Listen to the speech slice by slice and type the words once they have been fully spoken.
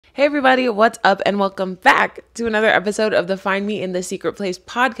Hey everybody, what's up and welcome back to another episode of the Find Me in the Secret Place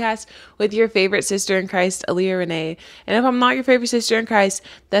podcast with your favorite sister in Christ, Aaliyah Renee. And if I'm not your favorite sister in Christ,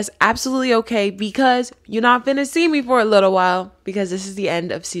 that's absolutely okay because you're not finna see me for a little while because this is the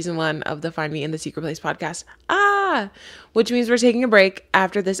end of season 1 of the Find Me in the Secret Place podcast. Which means we're taking a break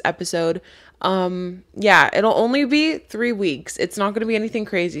after this episode. It'll only be 3 weeks. It's not going to be anything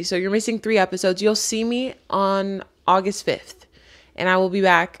crazy. So you're missing 3 episodes. You'll see me on August 5th. And I will be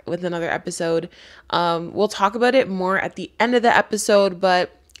back with another episode. We'll talk about it more at the end of the episode.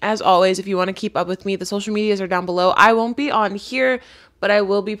 But as always, if you want to keep up with me, the social medias are down below. I won't be on here, but I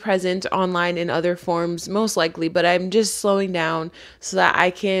will be present online in other forms, most likely. But I'm just slowing down so that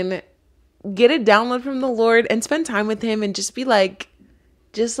I can get a download from the Lord and spend time with him and just be like,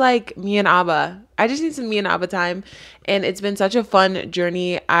 just like me and Abba. I just need some me and Abba time. And it's been such a fun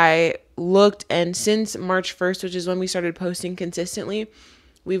journey. I looked, and since March 1st, which is when we started posting consistently,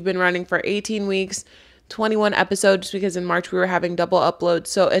 we've been running for 18 weeks, 21 episodes, just because in March we were having double uploads.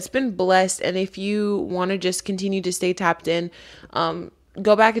 So it's been blessed. And if you want to just continue to stay tapped in,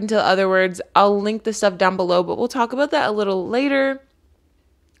 go back into other words. I'll link the stuff down below, but we'll talk about that a little later.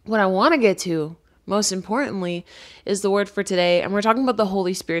 What I want to get to, most importantly, is the word for today. And we're talking about the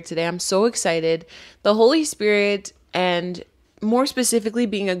Holy Spirit today. I'm so excited. The Holy Spirit, and more specifically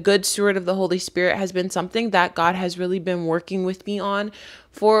being a good steward of the Holy Spirit, has been something that God has really been working with me on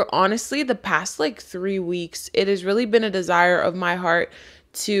for honestly the past 3 weeks. It has really been a desire of my heart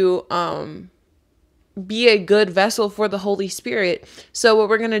to be a good vessel for the Holy Spirit. So what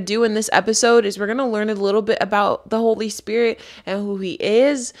we're going to do in this episode is we're going to learn a little bit about the Holy Spirit and who he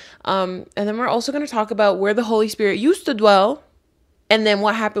is. And then we're also going to talk about where the Holy Spirit used to dwell and then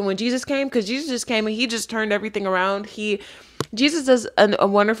what happened when Jesus came, because Jesus just came and he just turned everything around. Jesus does a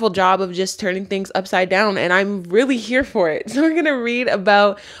wonderful job of just turning things upside down, and I'm really here for it. So we're going to read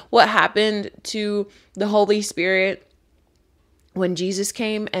about what happened to the Holy Spirit when Jesus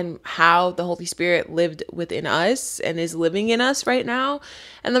came and how the Holy Spirit lived within us and is living in us right now.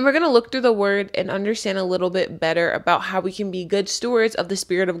 And then we're going to look through the word and understand a little bit better about how we can be good stewards of the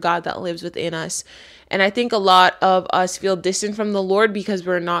Spirit of God that lives within us. And I think a lot of us feel distant from the Lord because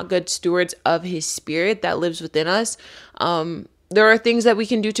we're not good stewards of his Spirit that lives within us. There are things that we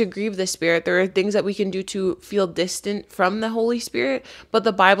can do to grieve the Spirit. There are things that we can do to feel distant from the Holy Spirit. But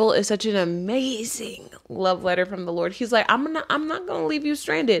the Bible is such an amazing love letter from the Lord. He's like, I'm not going to leave you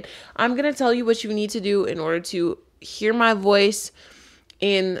stranded. I'm going to tell you what you need to do in order to hear my voice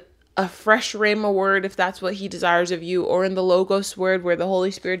in a fresh rhema word, if that's what he desires of you, or in the Logos word where the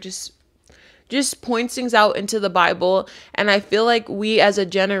Holy Spirit just points things out into the Bible. And I feel like we as a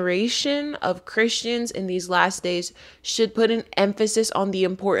generation of Christians in these last days should put an emphasis on the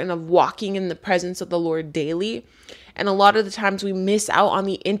importance of walking in the presence of the Lord daily. And a lot of the times we miss out on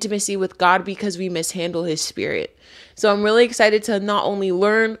the intimacy with God because we mishandle his Spirit. So I'm really excited to not only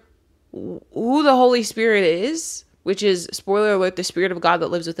learn who the Holy Spirit is, which is, spoiler alert, the Spirit of God that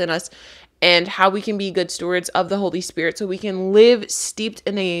lives within us, and how we can be good stewards of the Holy Spirit so we can live steeped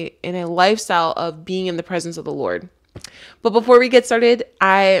in a lifestyle of being in the presence of the Lord. But before we get started,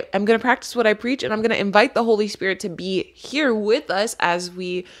 I am going to practice what I preach, and I'm going to invite the Holy Spirit to be here with us as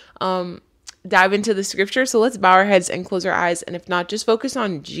we dive into the scripture. So let's bow our heads and close our eyes. And if not, just focus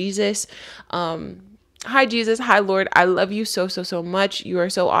on Jesus. Hi, Jesus. Hi, Lord. I love you so, so, so much. You are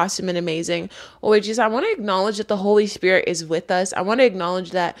so awesome and amazing. Oh, Lord Jesus, I want to acknowledge that the Holy Spirit is with us. I want to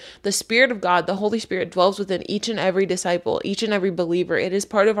acknowledge that the Spirit of God, the Holy Spirit, dwells within each and every disciple, each and every believer. It is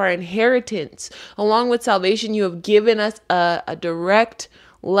part of our inheritance. Along with salvation, you have given us a direct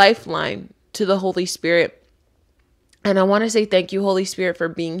lifeline to the Holy Spirit. And I want to say thank you, Holy Spirit, for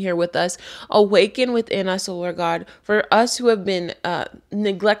being here with us. Awaken within us, O Lord God, for us who have been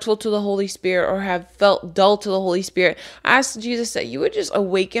neglectful to the Holy Spirit or have felt dull to the Holy Spirit. I ask Jesus that you would just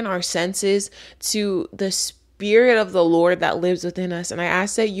awaken our senses to the Spirit of the Lord that lives within us. And I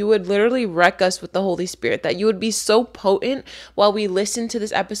ask that you would literally wreck us with the Holy Spirit, that you would be so potent while we listen to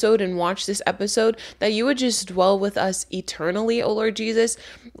this episode and watch this episode, that you would just dwell with us eternally, O Lord Jesus.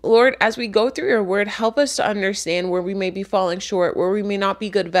 Lord, as we go through your word, help us to understand where we may be falling short, where we may not be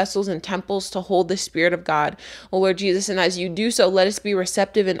good vessels and temples to hold the Spirit of God, O Lord Jesus. And as you do so, let us be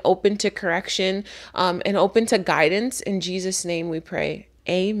receptive and open to correction and open to guidance. In Jesus' name we pray.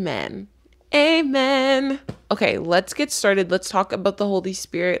 Amen. Amen. Okay, let's get started. Let's talk about the Holy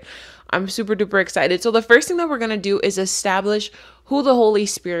Spirit. I'm super duper excited. So the first thing that we're going to do is establish who the Holy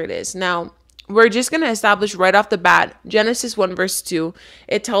Spirit is. Now, we're just going to establish right off the bat, Genesis 1 verse 2,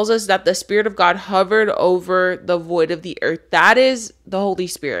 it tells us that the Spirit of God hovered over the void of the earth. That is the Holy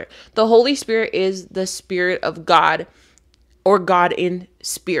Spirit. The Holy Spirit is the Spirit of God. or God in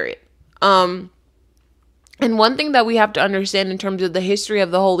spirit. And one thing that we have to understand in terms of the history of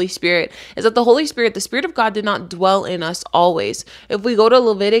the Holy Spirit is that the Holy Spirit, the Spirit of God, did not dwell in us always. If we go to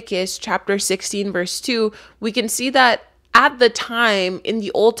Leviticus chapter 16, verse 2, we can see that at the time in the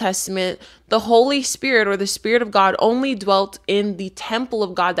Old Testament, the Holy Spirit or the Spirit of God only dwelt in the temple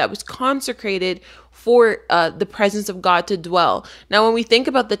of God that was consecrated for the presence of God to dwell. Now, when we think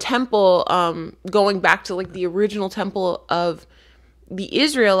about the temple, going back to like the original temple of the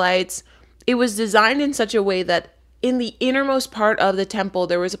Israelites, it was designed in such a way that in the innermost part of the temple,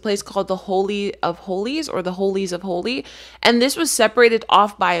 there was a place called the Holy of Holies or the Holies of Holy. And this was separated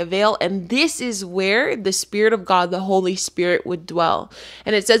off by a veil. And this is where the Spirit of God, the Holy Spirit, would dwell.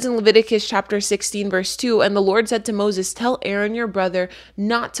 And it says in Leviticus chapter 16, verse 2, and the Lord said to Moses, tell Aaron your brother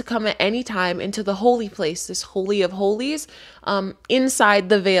not to come at any time into the holy place, this Holy of Holies, inside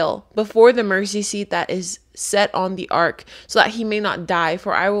the veil, before the mercy seat that is set on the ark, so that he may not die,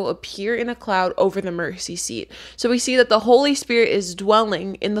 for I will appear in a cloud over the mercy seat. So we see that the Holy Spirit is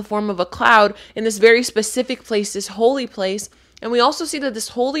dwelling in the form of a cloud in this very specific place, this holy place. And we also see that this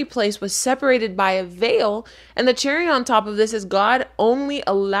holy place was separated by a veil. And the cherry on top of this is God only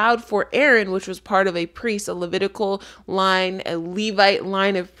allowed for Aaron, which was part of a priest, a Levitical line, a Levite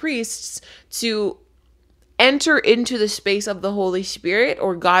line of priests, to enter into the space of the Holy Spirit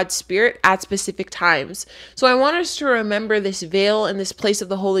or God's Spirit at specific times. So I want us to remember this veil and this place of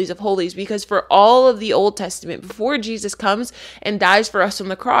the Holies of Holies, because for all of the Old Testament, before Jesus comes and dies for us on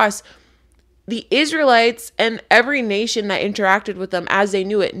the cross, the Israelites and every nation that interacted with them as they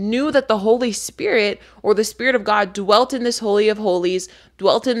knew it, knew that the Holy Spirit or the Spirit of God dwelt in this Holy of Holies,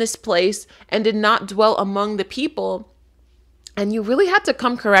 dwelt in this place, and did not dwell among the people. And you really had to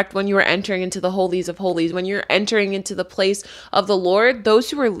come correct when you were entering into the Holies of Holies. When you're entering into the place of the Lord,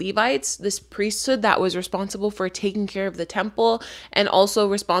 those who were Levites, this priesthood that was responsible for taking care of the temple and also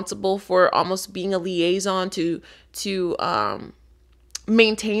responsible for almost being a liaison to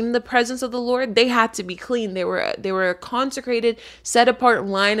maintain the presence of the Lord, they had to be clean. They were a consecrated, set apart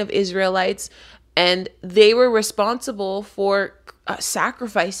line of Israelites, and they were responsible for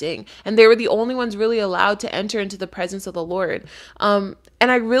sacrificing, and they were the only ones really allowed to enter into the presence of the Lord. And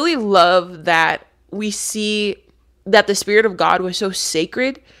I really love that we see that the Spirit of God was so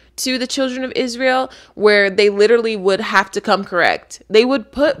sacred to the children of Israel, where they literally would have to come correct. They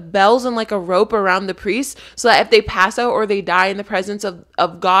would put bells and like a rope around the priest, so that if they pass out or they die in the presence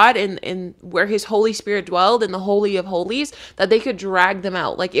of God and where his Holy Spirit dwelled in the Holy of Holies, that they could drag them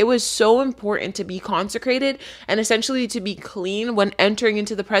out. Like, it was so important to be consecrated and essentially to be clean when entering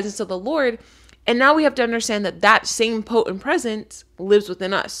into the presence of the Lord. And now we have to understand that that same potent presence lives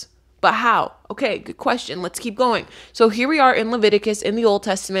within us. But how? Okay, good question. Let's keep going. So here we are in Leviticus in the Old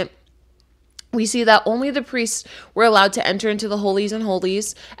Testament. We see that only the priests were allowed to enter into the Holies and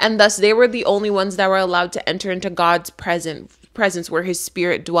Holies, and thus they were the only ones that were allowed to enter into God's presence where his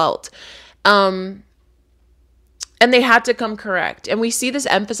Spirit dwelt. And they had to come correct. And we see this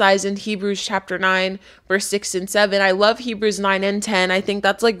emphasized in Hebrews chapter 9, verse 6 and 7. I love Hebrews 9 and 10. I think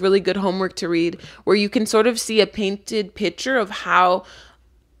that's like really good homework to read, where you can sort of see a painted picture of how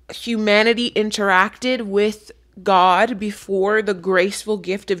humanity interacted with God before the graceful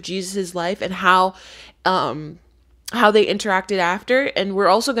gift of Jesus' life, and how they interacted after. And we're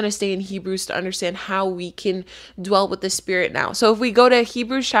also going to stay in Hebrews to understand how we can dwell with the Spirit now. So if we go to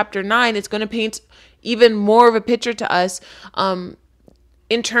Hebrews chapter 9, it's going to paint even more of a picture to us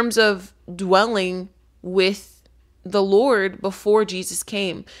in terms of dwelling with the Lord before Jesus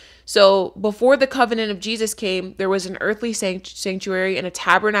came. So before the covenant of Jesus came, there was an earthly sanctuary, and a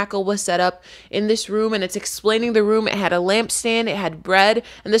tabernacle was set up in this room, and it's explaining the room. It had a lampstand, it had bread,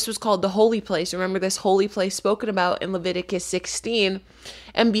 and this was called the holy place. Remember this holy place spoken about in Leviticus 16.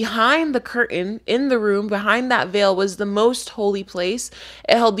 And behind the curtain in the room, behind that veil, was the most holy place.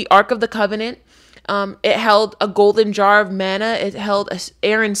 It held the Ark of the Covenant. It held a golden jar of manna. It held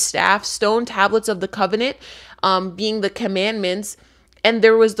Aaron's staff, stone tablets of the covenant, being the commandments. And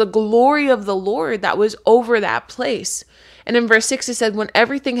there was the glory of the Lord that was over that place. And in verse 6, it said, when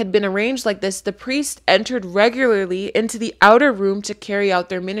everything had been arranged like this, the priest entered regularly into the outer room to carry out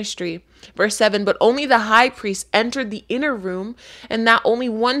their ministry. Verse 7, but only the high priest entered the inner room, and that only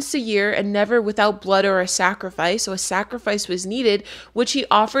once a year, and never without blood or a sacrifice. So a sacrifice was needed, which he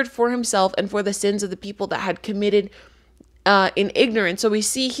offered for himself and for the sins of the people that had committed in ignorance. So we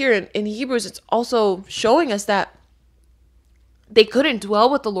see here in Hebrews, it's also showing us that they couldn't dwell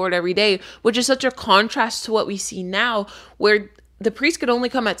with the Lord every day, which is such a contrast to what we see now, where the priest could only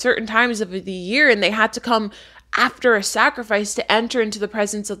come at certain times of the year, and they had to come after a sacrifice to enter into the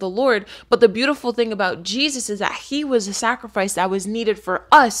presence of the Lord. But the beautiful thing about Jesus is that he was a sacrifice that was needed for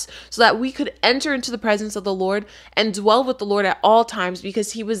us so that we could enter into the presence of the Lord and dwell with the Lord at all times,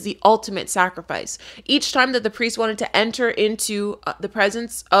 because he was the ultimate sacrifice. Each time that the priest wanted to enter into the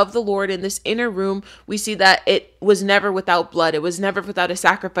presence of the Lord in this inner room, we see that it was never without blood. It was never without a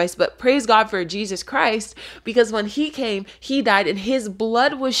sacrifice. But praise God for Jesus Christ, because when he came, he died, and his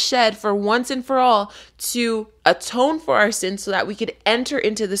blood was shed for once and for all to atone for our sins so that we could enter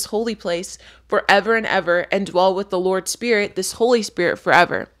into this holy place forever and ever and dwell with the Lord's Spirit, this Holy Spirit,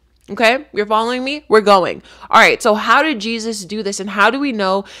 forever. Okay, you're following me? We're going. All right, so how did Jesus do this, and how do we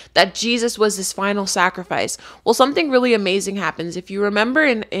know that Jesus was this final sacrifice? Well, something really amazing happens. If you remember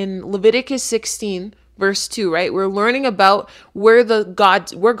in Leviticus 16, verse 2, right? We're learning about where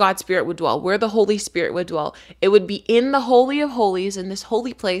God's Spirit would dwell, where the Holy Spirit would dwell. It would be in the Holy of Holies, in this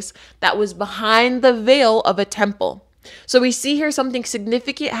holy place that was behind the veil of a temple. So we see here something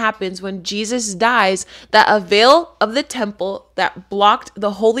significant happens when Jesus dies, that a veil of the temple that blocked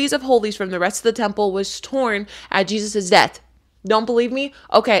the holies of holies from the rest of the temple was torn at Jesus' death. Don't believe me?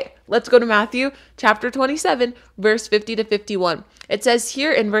 Okay, let's go to Matthew chapter 27, verse 50 to 51. It says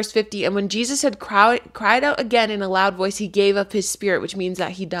here in verse 50, and when Jesus had cried out again in a loud voice, he gave up his spirit, which means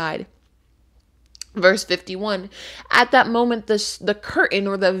that he died. Verse 51, at that moment, the curtain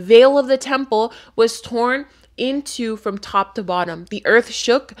or the veil of the temple was torn into from top to bottom. The earth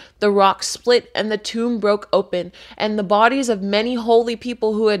shook, the rocks split, and the tomb broke open, and the bodies of many holy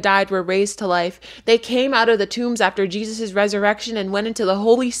people who had died were raised to life. They came out of the tombs after Jesus' resurrection and went into the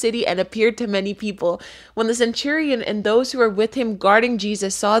holy city and appeared to many people. When the centurion and those who were with him guarding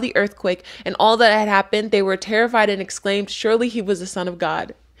Jesus saw the earthquake and all that had happened, they were terrified and exclaimed, "Surely he was the Son of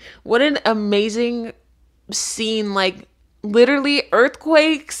God." What an amazing scene, like literally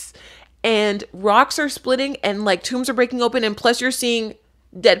earthquakes and rocks are splitting and like tombs are breaking open, and plus you're seeing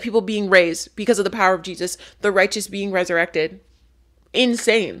dead people being raised because of the power of Jesus, the righteous being resurrected.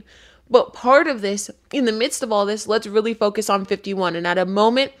 Insane. But part of this, in the midst of all this, let's really focus on 51. And at a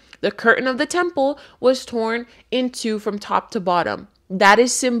moment, the curtain of the temple was torn into from top to bottom. That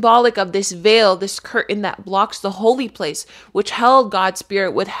is symbolic of this veil, this curtain that blocks the holy place, which held God's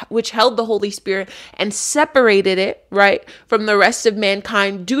Spirit, which held the Holy Spirit and separated it, right, from the rest of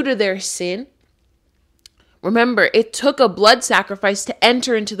mankind due to their sin. Remember, it took a blood sacrifice to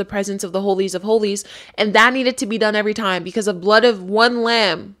enter into the presence of the holies of holies, and that needed to be done every time, because the blood of one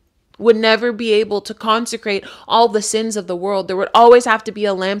lamb would never be able to consecrate all the sins of the world. There would always have to be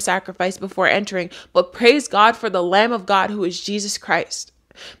a lamb sacrifice before entering. But praise God for the Lamb of God, who is Jesus Christ.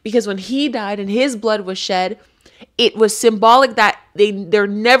 Because when he died and his blood was shed, it was symbolic that there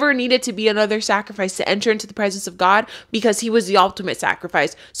never needed to be another sacrifice to enter into the presence of God, because he was the ultimate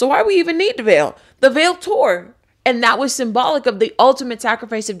sacrifice. So why do we even need the veil? The veil tore. And that was symbolic of the ultimate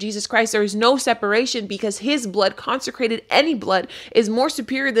sacrifice of Jesus Christ. There is no separation, because his blood, consecrated any blood, is more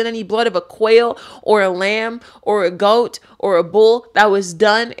superior than any blood of a quail or a lamb or a goat or a bull that was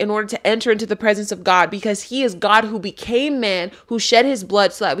done in order to enter into the presence of God, because he is God who became man, who shed his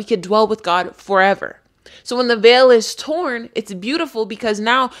blood so that we could dwell with God forever. So when the veil is torn, it's beautiful, because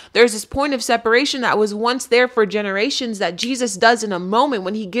now there's this point of separation that was once there for generations that Jesus does in a moment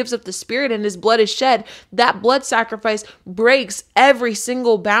when he gives up the Spirit and his blood is shed. That blood sacrifice breaks every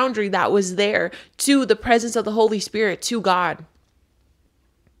single boundary that was there to the presence of the Holy Spirit, to God.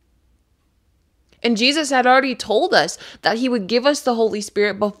 And Jesus had already told us that he would give us the Holy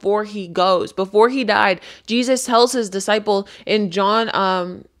Spirit before he goes. Before he died, Jesus tells his disciple in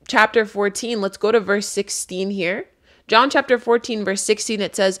John chapter 14, let's go to verse 16 here. John chapter 14, verse 16,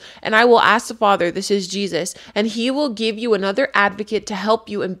 it says, and I will ask the Father, this is Jesus, and he will give you another advocate to help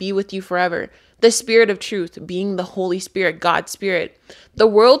you and be with you forever. The Spirit of truth, being the Holy Spirit, God's Spirit. The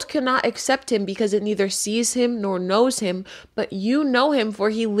world cannot accept him because it neither sees him nor knows him, but you know him, for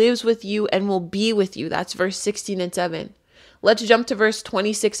he lives with you and will be with you. That's verse 16 and 7. Let's jump to verse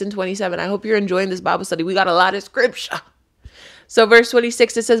 26 and 27. I hope you're enjoying this Bible study. We got a lot of scripture. So verse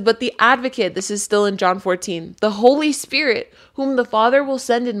 26, it says, but the advocate, this is still in John 14, the Holy Spirit, whom the Father will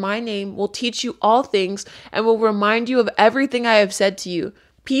send in my name, will teach you all things and will remind you of everything I have said to you.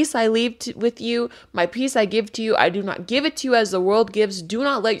 Peace I leave with you, my peace I give to you. I do not give it to you as the world gives. Do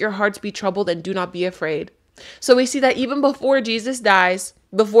not let your hearts be troubled and do not be afraid. So we see that even before Jesus dies,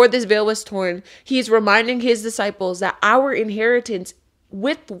 before this veil was torn, he's reminding his disciples that our inheritance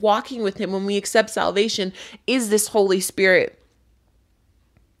with walking with him when we accept salvation is this Holy Spirit.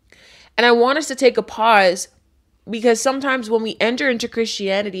 And I want us to take a pause, because sometimes when we enter into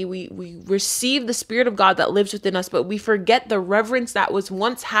Christianity, we receive the Spirit of God that lives within us, but we forget the reverence that was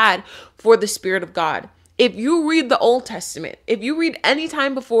once had for the Spirit of God. If you read the Old Testament, if you read any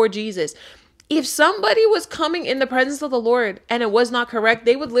time before Jesus, if somebody was coming in the presence of the Lord and it was not correct,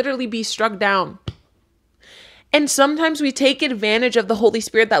 they would literally be struck down. And sometimes we take advantage of the Holy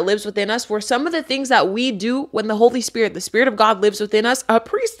Spirit that lives within us, where some of the things that we do when the Holy Spirit, the Spirit of God lives within us, a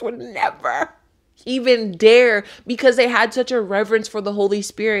priest would never even dare, because they had such a reverence for the Holy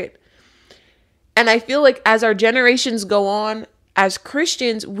Spirit. And I feel like as our generations go on, as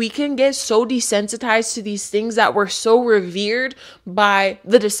Christians, we can get so desensitized to these things that were so revered by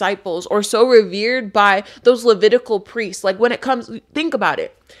the disciples or so revered by those Levitical priests. Like when it comes, think about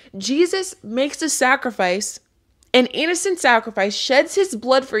it. Jesus makes a sacrifice, an innocent sacrifice, sheds his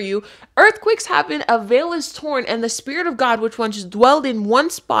blood for you. Earthquakes happen, a veil is torn, and the Spirit of God, which once dwelled in one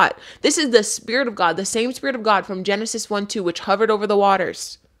spot. This is the Spirit of God, the same Spirit of God from Genesis 1:2, which hovered over the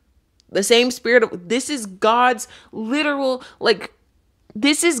waters. The same Spirit this is God's literal,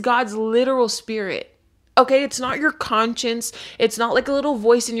 this is God's literal Spirit. Okay, it's not your conscience. It's not like a little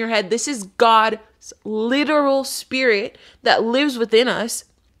voice in your head. This is God's literal Spirit that lives within us.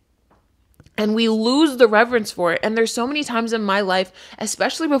 And we lose the reverence for it. And there's so many times in my life,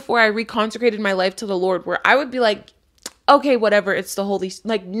 especially before I reconsecrated my life to the Lord, where I would be like, okay, whatever, it's the Holy,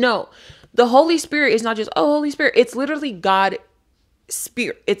 no, the Holy Spirit is not just, oh, Holy Spirit. It's literally God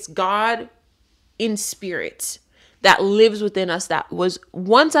Spirit. It's God in spirit that lives within us, that was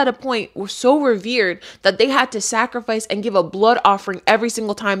once at a point were so revered that they had to sacrifice and give a blood offering every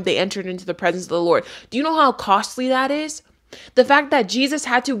single time they entered into the presence of the Lord. Do you know how costly that is? The fact that Jesus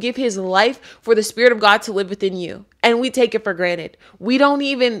had to give his life for the Spirit of God to live within you. And we take it for granted. We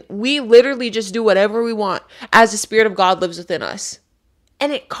literally just do whatever we want as the Spirit of God lives within us.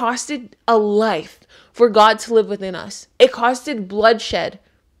 And it costed a life for God to live within us. It costed bloodshed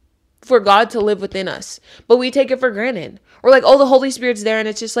for God to live within us. But we take it for granted. We're like, oh, the Holy Spirit's there and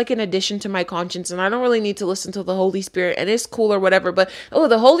it's just like an addition to my conscience and I don't really need to listen to the Holy Spirit and it's cool or whatever. But, oh,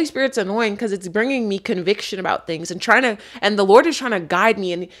 the Holy Spirit's annoying because it's bringing me conviction about things and the Lord is trying to guide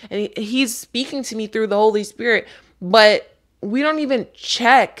me and he's speaking to me through the Holy Spirit. But we don't even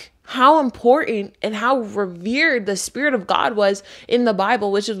check how important and how revered the Spirit of God was in the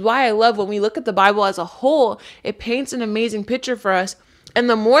Bible, which is why I love when we look at the Bible as a whole, it paints an amazing picture for us. And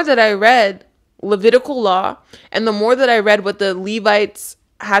the more that I read Levitical law, and the more that I read what the Levites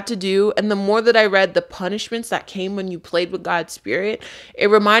had to do, and the more that I read the punishments that came when you played with God's Spirit, it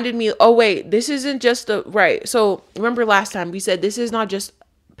reminded me, oh wait, this isn't just right. So remember last time we said this is not just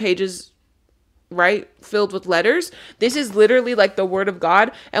pages, right, filled with letters. This is literally like the Word of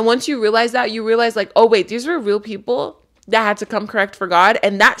God. And once you realize that, you realize like, oh wait, these were real people that had to come correct for God,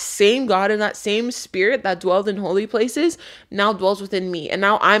 and that same God and that same Spirit that dwelled in holy places now dwells within me. And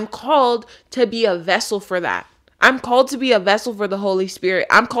now I'm called to be a vessel for that. I'm called to be a vessel for the Holy Spirit.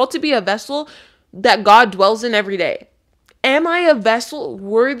 I'm called to be a vessel that God dwells in every day. Am I a vessel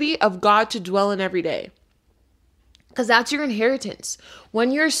worthy of God to dwell in every day? Because that's your inheritance.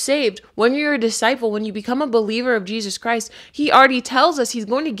 When you're saved, when you're a disciple, when you become a believer of Jesus Christ, he already tells us he's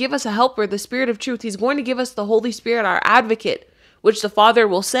going to give us a helper, the Spirit of truth. He's going to give us the Holy Spirit, our advocate, which the Father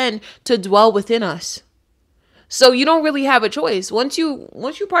will send to dwell within us. So you don't really have a choice. Once you're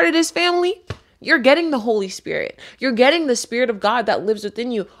part of this family, you're getting the Holy Spirit. You're getting the Spirit of God that lives within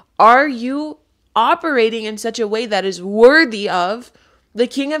you. Are you operating in such a way that is worthy of the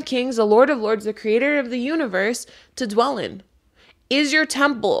King of Kings, the Lord of Lords, the Creator of the universe to dwell in? Is your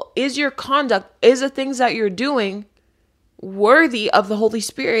temple, is your conduct, is the things that you're doing worthy of the Holy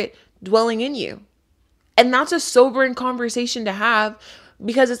Spirit dwelling in you? And that's a sobering conversation to have,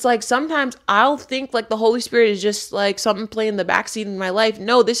 because it's like sometimes I'll think like the Holy Spirit is just like something playing the backseat in my life.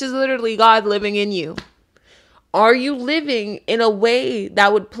 No, this is literally God living in you. Are you living in a way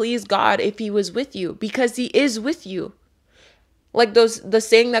that would please God if he was with you? Because he is with you. Like the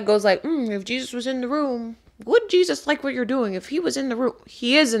saying that goes like, if Jesus was in the room, would Jesus like what you're doing? If he was in the room,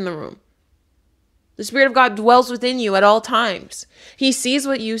 he is in the room. The Spirit of God dwells within you at all times. He sees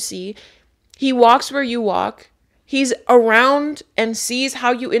what you see. He walks where you walk. He's around and sees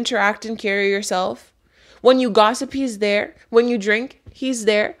how you interact and carry yourself. When you gossip, he's there. When you drink, he's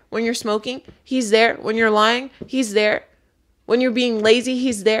there. When you're smoking, he's there. When you're lying, he's there. When you're being lazy,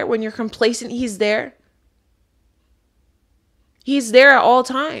 he's there. When you're complacent, he's there. He's there at all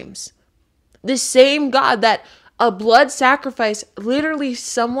times. The same God that a blood sacrifice, literally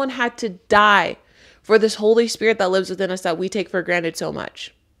someone had to die for this Holy Spirit that lives within us that we take for granted so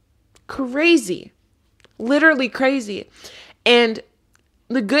much. Crazy. Literally crazy. And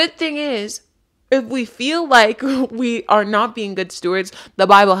the good thing is, if we feel like we are not being good stewards, the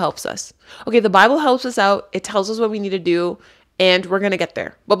Bible helps us. Okay, the Bible helps us out. It tells us what we need to do, and we're going to get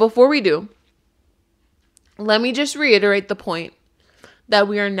there. But before we do, Let me just reiterate the point that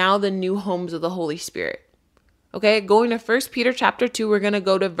we are now the new homes of the Holy Spirit. Okay, going to 1 Peter chapter 2, we're going to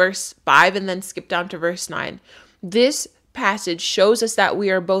go to verse 5 and then skip down to verse 9. This passage shows us that we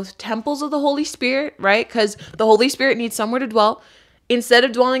are both temples of the Holy Spirit, right? Because the Holy Spirit needs somewhere to dwell. Instead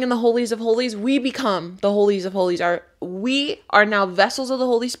of dwelling in the holies of holies, we become the holies of holies. We are now vessels of the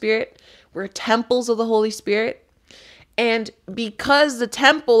Holy Spirit. We're temples of the Holy Spirit. And because the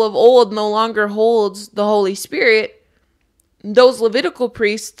temple of old no longer holds the Holy Spirit, those Levitical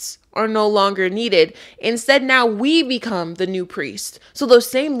priests are no longer needed. Instead, now we become the new priest. So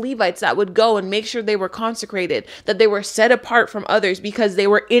those same Levites that would go and make sure they were consecrated, that they were set apart from others because they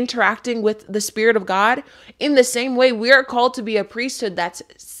were interacting with the Spirit of God, in the same way, we are called to be a priesthood that's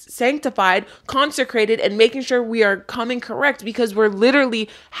sanctified, consecrated, and making sure we are coming correct because we're literally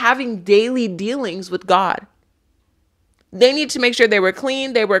having daily dealings with God. They need to make sure they were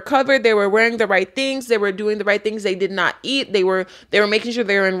clean, they were covered, they were wearing the right things, they were doing the right things, they did not eat, they were making sure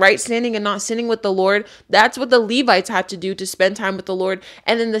they were in right standing and not sinning with the Lord. That's what the Levites had to do to spend time with the Lord.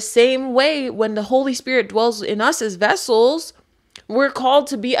 And in the same way, when the Holy Spirit dwells in us as vessels, we're called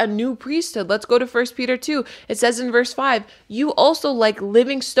to be a new priesthood. Let's go to 1 Peter 2. It says in verse 5, you also like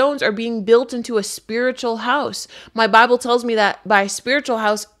living stones are being built into a spiritual house. My Bible tells me that by spiritual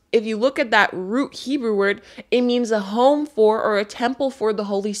house, if you look at that root Hebrew word, it means a home for or a temple for the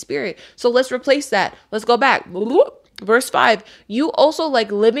Holy Spirit. So let's replace that. Let's go back. Verse 5, you also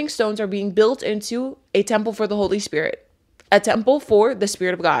like living stones are being built into a temple for the Holy Spirit, a temple for the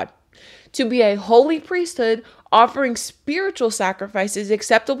Spirit of God, to be a holy priesthood offering spiritual sacrifices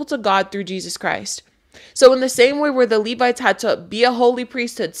acceptable to God through Jesus Christ. So in the same way where the Levites had to be a holy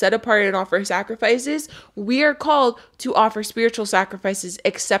priesthood, set apart and offer sacrifices, we are called to offer spiritual sacrifices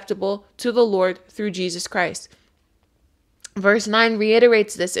acceptable to the Lord through Jesus Christ. Verse 9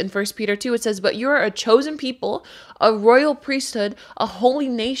 reiterates this in 1 Peter 2. It says, but you are a chosen people, a royal priesthood, a holy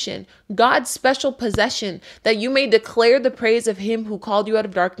nation, God's special possession, that you may declare the praise of him who called you out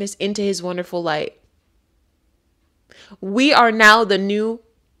of darkness into his wonderful light. We are now the new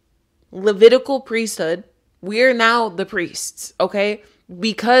Levitical priesthood. We are now the priests, okay?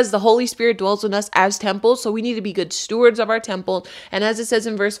 Because the Holy Spirit dwells in us as temples, so we need to be good stewards of our temple. And as it says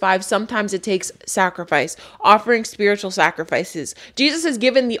in verse 5, sometimes it takes sacrifice, offering spiritual sacrifices. Jesus has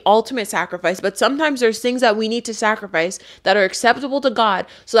given the ultimate sacrifice, but sometimes there's things that we need to sacrifice that are acceptable to God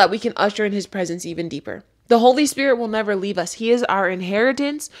so that we can usher in his presence even deeper. The Holy Spirit will never leave us. He is our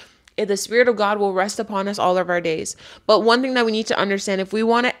inheritance. The Spirit of God will rest upon us all of our days. But one thing that we need to understand, if we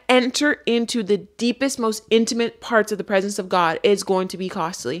want to enter into the deepest, most intimate parts of the presence of God, it's going to be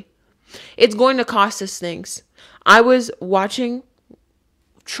costly. It's going to cost us things. I was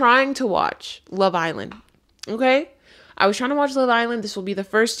trying to watch Love Island. Okay? I was trying to watch Love Island. This will be the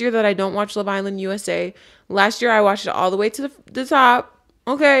first year that I don't watch Love Island USA. Last year, I watched it all the way to the top.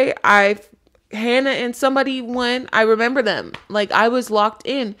 Okay? Hannah and somebody won. I remember them. Like, I was locked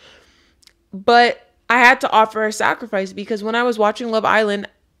in. But I had to offer a sacrifice because when I was watching Love Island,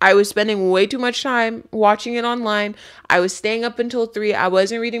 I was spending way too much time watching it online. I was staying up until 3. I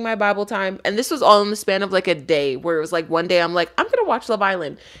wasn't reading my Bible time. And this was all in the span of like a day where it was like one day I'm like, I'm going to watch Love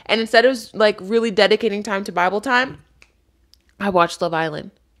Island. And instead of like really dedicating time to Bible time, I watched Love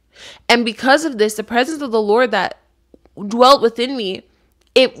Island. And because of this, the presence of the Lord that dwelt within me,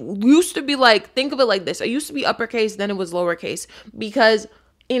 it used to be like, think of it like this. It used to be uppercase, then it was lowercase, because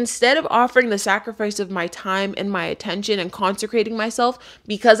instead of offering the sacrifice of my time and my attention and consecrating myself,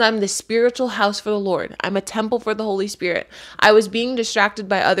 because I'm the spiritual house for the Lord, I'm a temple for the Holy Spirit, I was being distracted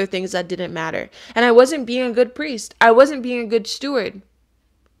by other things that didn't matter. And I wasn't being a good priest. I wasn't being a good steward.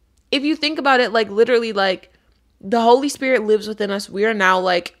 If you think about it, like literally, like the Holy Spirit lives within us. We are now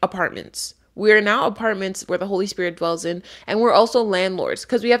like apartments. We are now apartments where the Holy Spirit dwells in, and we're also landlords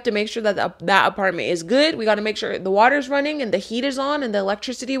because we have to make sure that that apartment is good. We got to make sure the water's running and the heat is on and the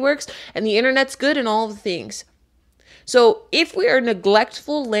electricity works and the internet's good and all of the things. So if we are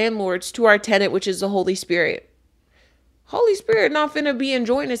neglectful landlords to our tenant, which is the Holy Spirit not finna be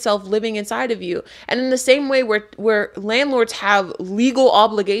enjoying itself living inside of you. And in the same way where landlords have legal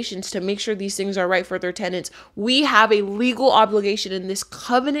obligations to make sure these things are right for their tenants, we have a legal obligation in this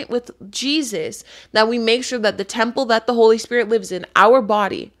covenant with Jesus that we make sure that the temple that the Holy Spirit lives in, our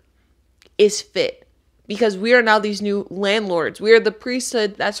body, is fit. Because we are now these new landlords. We are the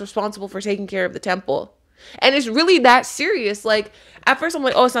priesthood that's responsible for taking care of the temple. And it's really that serious. Like, at first I'm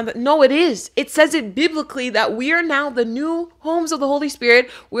like, oh, it's not that. No, it is. It says it biblically that we are now the new homes of the Holy Spirit.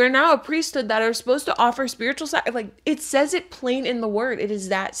 We're now a priesthood that are supposed to offer spiritual like, it says it plain in the word. It is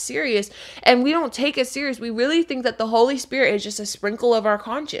that serious. And we don't take it serious. We really think that the Holy Spirit is just a sprinkle of our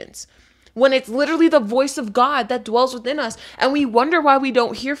conscience. when it's literally the voice of God that dwells within us. And we wonder why we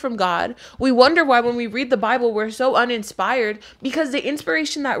don't hear from God. We wonder why when we read the Bible, we're so uninspired, because the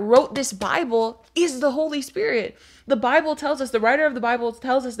inspiration that wrote this Bible is the Holy Spirit. The Bible tells us, the writer of the Bible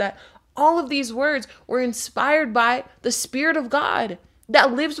tells us that all of these words were inspired by the Spirit of God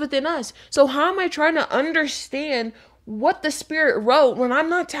that lives within us. So how am I trying to understand what the Spirit wrote when I'm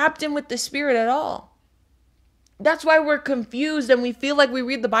not tapped in with the Spirit at all? That's why we're confused and we feel like we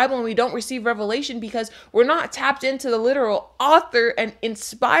read the Bible and we don't receive revelation, because we're not tapped into the literal author and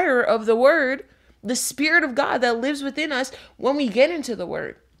inspirer of the word, the Spirit of God that lives within us when we get into the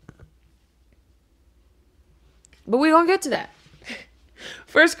word. But we don't get to that.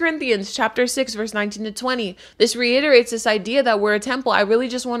 1 Corinthians chapter 6, verse 19 to 20. This reiterates this idea that we're a temple. I really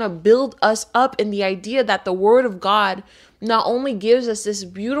just want to build us up in the idea that the word of God not only gives us this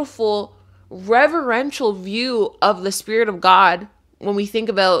beautiful reverential view of the Spirit of God when we think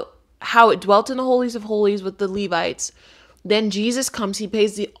about how it dwelt in the holies of holies with the Levites. Then Jesus comes, he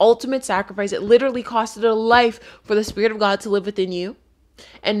pays the ultimate sacrifice. It literally costed a life for the Spirit of God to live within you.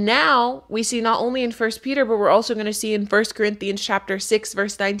 And now we see not only in 1 Peter, but we're also going to see in 1 Corinthians chapter 6,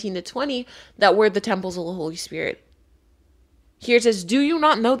 verse 19 to 20, that we're the temples of the Holy Spirit. Here it says, do you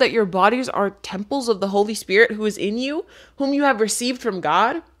not know that your bodies are temples of the Holy Spirit who is in you, whom you have received from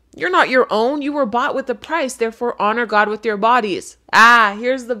God? You're not your own. You were bought with a price. Therefore, honor God with your bodies.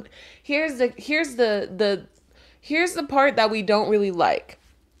 Here's the part that we don't really like.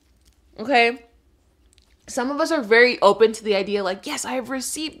 Okay? Some of us are very open to the idea like, yes, I have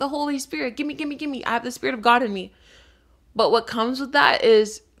received the Holy Spirit. Give me. I have the Spirit of God in me. But what comes with that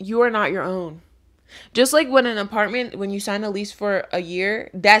is you are not your own. Just like when an apartment, when you sign a lease for a year,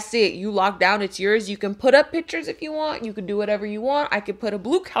 that's it. You lock down, it's yours. You can put up pictures if you want. You can do whatever you want. I could put a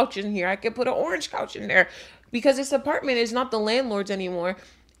blue couch in here. I could put an orange couch in there, because this apartment is not the landlord's anymore.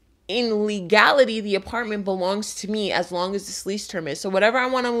 In legality, the apartment belongs to me as long as this lease term is. So whatever I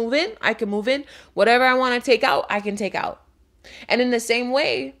want to move in, I can move in. Whatever I want to take out, I can take out. And in the same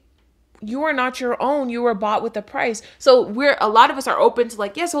way, you are not your own. You were bought with a price. So a lot of us are open to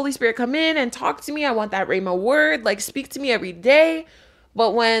like, yes, Holy Spirit, come in and talk to me. I want that Rhema word, like speak to me every day.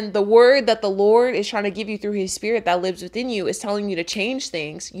 But when the word that the Lord is trying to give you through his Spirit that lives within you is telling you to change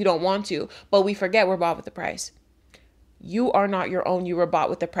things, you don't want to. But we forget we're bought with a price. You are not your own. You were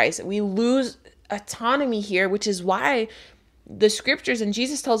bought with a price. We lose autonomy here, which is why the scriptures and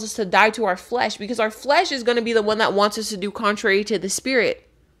Jesus tells us to die to our flesh, because our flesh is going to be the one that wants us to do contrary to the Spirit.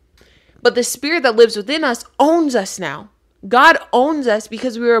 But the Spirit that lives within us owns us now. God owns us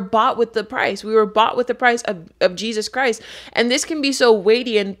because we were bought with the price. We were bought with the price of Jesus Christ. And this can be so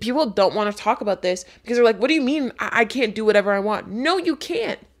weighty, and people don't want to talk about this because they're like, what do you mean I can't do whatever I want? No, you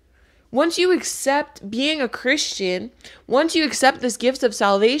can't. Once you accept being a Christian, once you accept this gift of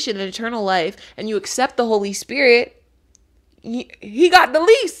salvation and eternal life, and you accept the Holy Spirit, he got the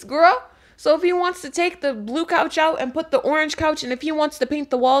lease, girl. So if he wants to take the blue couch out and put the orange couch, and if he wants to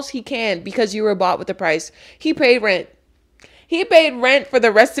paint the walls, he can, because you were bought with a price. He paid rent. He paid rent for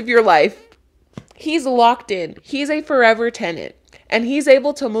the rest of your life. He's locked in. He's a forever tenant, and he's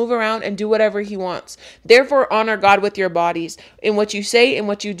able to move around and do whatever he wants. Therefore, honor God with your bodies, in what you say, in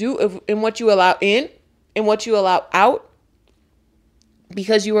what you do, in what you allow in what you allow out,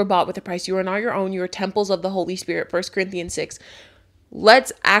 because you were bought with a price. You are not your own. You are temples of the Holy Spirit. 1 Corinthians 6.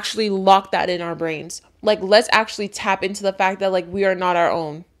 Let's actually lock that in our brains. Like, let's actually tap into the fact that, like, we are not our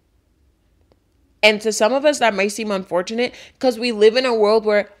own. And to some of us, that may seem unfortunate because we live in a world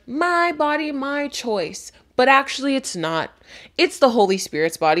where my body, my choice. But actually, it's not. It's the Holy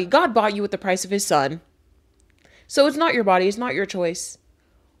Spirit's body. God bought you with the price of his son. So it's not your body. It's not your choice.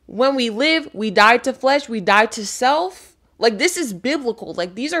 When we live, we die to flesh. We die to self. Like, this is biblical.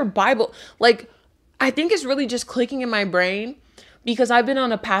 Like, these are Bible. Like, I think it's really just clicking in my brain, because I've been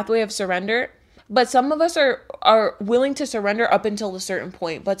on a pathway of surrender, but some of us are willing to surrender up until a certain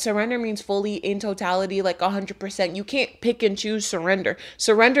point. But surrender means fully, in totality, like 100%. You can't pick and choose surrender.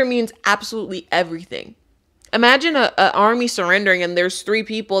 Surrender means absolutely everything. Imagine an army surrendering and there's 3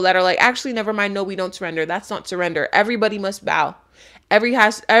 people that are like, actually, never mind. No, we don't surrender. That's not surrender. Everybody must bow.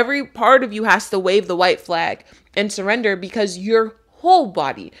 Every part of you has to wave the white flag and surrender, because your whole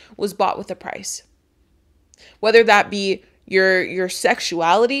body was bought with a price. Whether that be your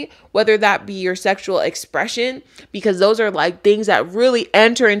sexuality, whether that be your sexual expression, because those are like things that really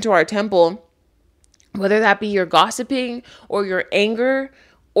enter into our temple, whether that be your gossiping or your anger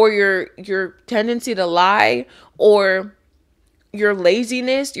or your tendency to lie or your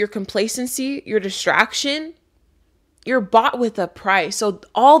laziness, your complacency, your distraction, You're bought with a price. So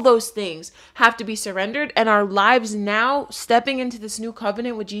all those things have to be surrendered. And our lives now, stepping into this new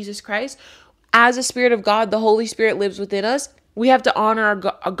covenant with Jesus Christ, as a Spirit of God, the Holy Spirit lives within us. We have to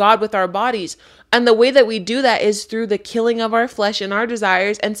honor our God with our bodies. And the way that we do that is through the killing of our flesh and our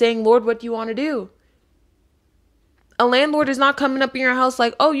desires and saying, Lord, what do you want to do? A landlord is not coming up in your house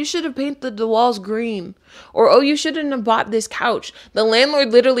like, oh, you should have painted the walls green. Or, oh, you shouldn't have bought this couch. The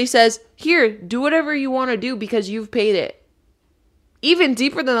landlord literally says, here, do whatever you want to do because you've paid it. Even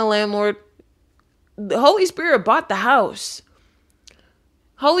deeper than the landlord, the Holy Spirit bought the house.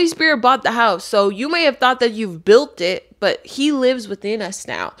 Holy Spirit bought the house. So you may have thought that you've built it, but he lives within us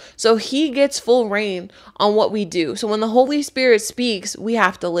now. So he gets full reign on what we do. So when the Holy Spirit speaks, we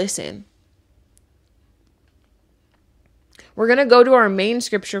have to listen. We're going to go to our main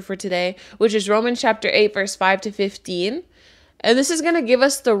scripture for today, which is Romans chapter 8, verse 5 to 15. And this is going to give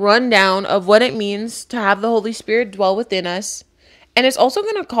us the rundown of what it means to have the Holy Spirit dwell within us. And it's also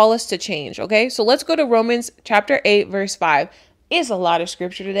going to call us to change, okay? So let's go to Romans chapter 8, verse 5. It's a lot of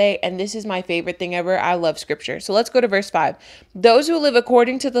scripture today, and this is my favorite thing ever. I love scripture. So let's go to verse 5. Those who live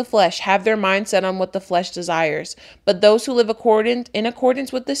according to the flesh have their mind set on what the flesh desires. But those who live in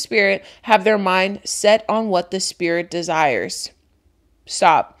accordance with the Spirit have their mind set on what the Spirit desires.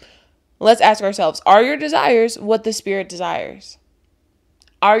 Stop. Let's ask ourselves, are your desires what the Spirit desires?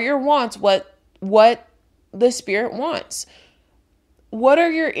 Are your wants what the Spirit wants? What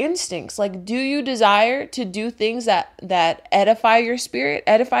are your instincts? Like, do you desire to do things that edify your spirit,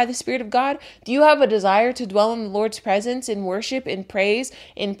 edify the Spirit of God? Do you have a desire to dwell in the Lord's presence, in worship, in praise,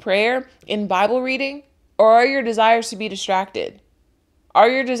 in prayer, in Bible reading? Or are your desires to be distracted? Are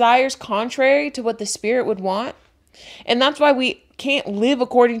your desires contrary to what the Spirit would want? And that's why we can't live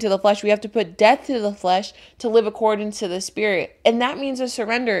according to the flesh. We have to put death to the flesh to live according to the Spirit. And that means a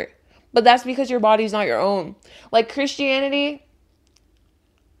surrender. But that's because your body's not your own. Like, Christianity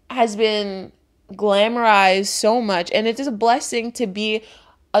has been glamorized so much, and it is a blessing to be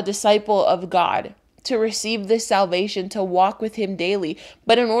a disciple of God, to receive this salvation, to walk with him daily.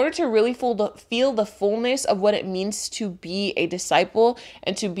 But in order to really feel the fullness of what it means to be a disciple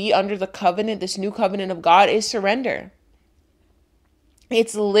and to be under the covenant, this new covenant of God, is surrender.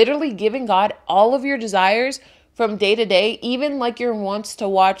 It's literally giving God all of your desires from day to day, even like your wants to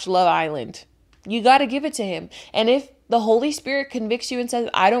watch Love Island. You got to give it to him. And if the Holy Spirit convicts you and says,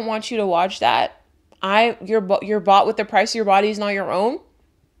 I don't want you to watch that, you're bought with the price of your body is not your own.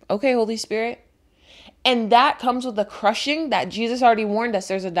 Okay, Holy Spirit. And that comes with the crushing that Jesus already warned us.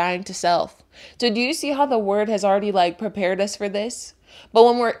 There's a dying to self. So do you see how the word has already prepared us for this? But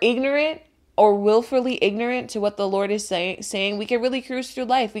when we're ignorant or willfully ignorant to what the Lord is saying, we can really cruise through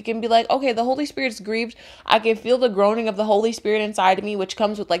life. We can be like, okay, the Holy Spirit's grieved. I can feel the groaning of the Holy Spirit inside of me, which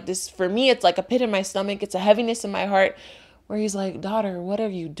comes with this, for me, it's like a pit in my stomach. It's a heaviness in my heart where he's like, daughter, what are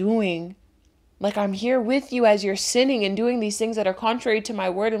you doing? I'm here with you as you're sinning and doing these things that are contrary to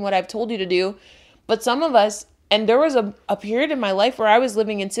my word and what I've told you to do. But some of us, and there was a period in my life where I was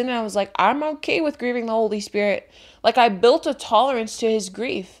living in sin and I was like, I'm okay with grieving the Holy Spirit. I built a tolerance to his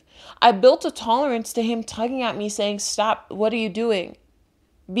grief. I built a tolerance to him tugging at me saying, stop, what are you doing?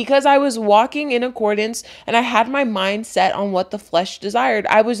 Because I was walking in accordance and I had my mind set on what the flesh desired.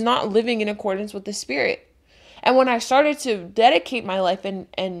 I was not living in accordance with the Spirit. And when I started to dedicate my life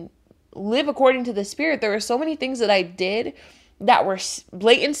and live according to the Spirit, there were so many things that I did that were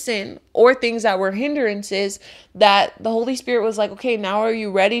blatant sin or things that were hindrances that the Holy Spirit was like, okay, now are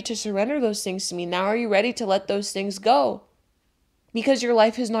you ready to surrender those things to me? Now are you ready to let those things go? Because your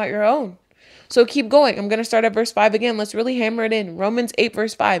life is not your own. So keep going. I'm going to start at verse 5 again. Let's really hammer it in. Romans 8,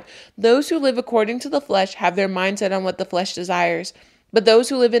 verse 5. Those who live according to the flesh have their mind set on what the flesh desires. But those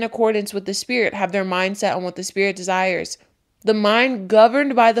who live in accordance with the Spirit have their mind set on what the Spirit desires. The mind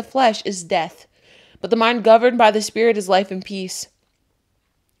governed by the flesh is death, but the mind governed by the Spirit is life and peace.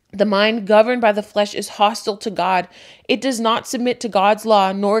 The mind governed by the flesh is hostile to God. It does not submit to God's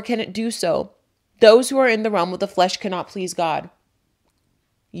law, nor can it do so. Those who are in the realm of the flesh cannot please God.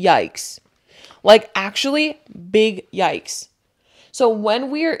 Yikes. Actually, big yikes. So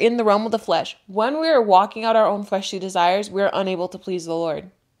when we are in the realm of the flesh, when we are walking out our own fleshly desires, we are unable to please the Lord.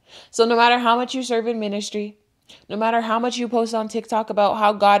 So no matter how much you serve in ministry, no matter how much you post on TikTok about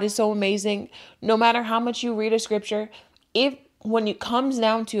how God is so amazing, no matter how much you read a scripture, when it comes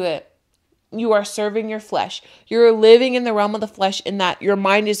down to it, you are serving your flesh. You're living in the realm of the flesh in that your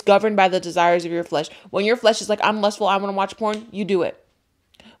mind is governed by the desires of your flesh. When your flesh is like, I'm lustful, I want to watch porn, you do it.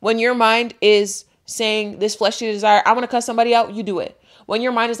 When your mind is saying this fleshly desire, I want to cuss somebody out, you do it. When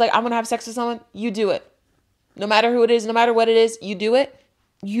your mind is like, I'm going to have sex with someone, you do it. No matter who it is, no matter what it is, you do it.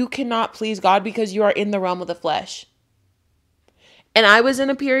 You cannot please God because you are in the realm of the flesh. And I was in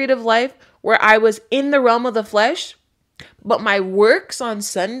a period of life where I was in the realm of the flesh, but my works on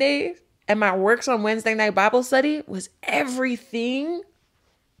Sunday and my works on Wednesday night Bible study was everything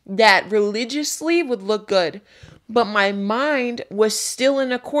that religiously would look good. But my mind was still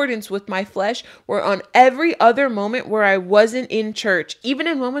in accordance with my flesh, where on every other moment where I wasn't in church, even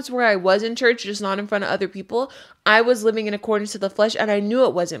in moments where I was in church, just not in front of other people, I was living in accordance to the flesh, and I knew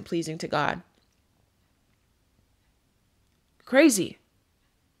it wasn't pleasing to God. Crazy.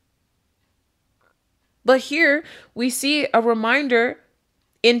 But here we see a reminder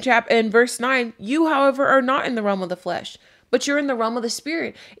in verse 9, you, however, are not in the realm of the flesh, but you're in the realm of the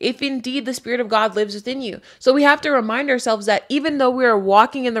Spirit, if indeed the Spirit of God lives within you. So we have to remind ourselves that even though we are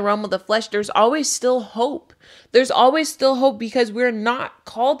walking in the realm of the flesh, there's always still hope. There's always still hope, because we're not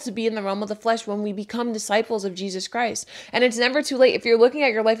called to be in the realm of the flesh when we become disciples of Jesus Christ. And it's never too late. If you're looking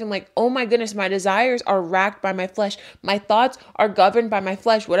at your life and like, oh my goodness, my desires are racked by my flesh. My thoughts are governed by my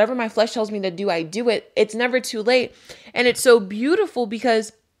flesh. Whatever my flesh tells me to do, I do it. It's never too late. And it's so beautiful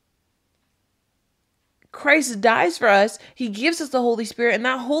because Christ dies for us. He gives us the Holy Spirit, and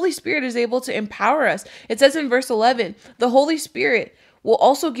that Holy Spirit is able to empower us. It says in verse 11, the Holy Spirit will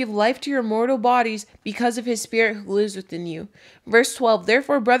also give life to your mortal bodies because of his Spirit who lives within you. Verse 12,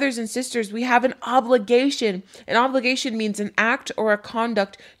 therefore, brothers and sisters, we have an obligation. An obligation means an act or a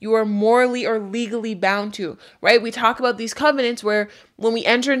conduct you are morally or legally bound to, right? We talk about these covenants where when we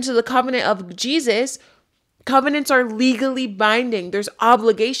enter into the covenant of Jesus, covenants are legally binding. There's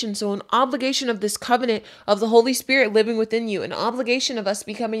obligation. So an obligation of this covenant of the Holy Spirit living within you, an obligation of us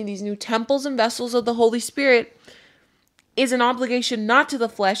becoming these new temples and vessels of the Holy Spirit, is an obligation not to the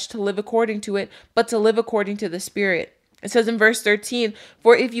flesh to live according to it, but to live according to the Spirit. It says in verse 13,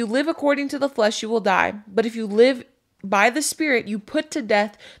 for if you live according to the flesh, you will die. But if you live by the Spirit, you put to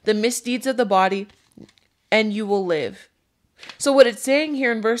death the misdeeds of the body, and you will live. So what it's saying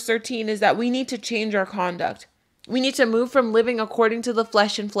here in verse 13 is that we need to change our conduct. We need to move from living according to the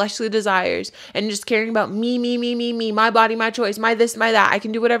flesh and fleshly desires and just caring about me, my body, my choice, my this, my that. I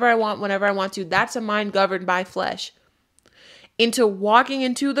can do whatever I want, whenever I want to. That's a mind governed by flesh. Into walking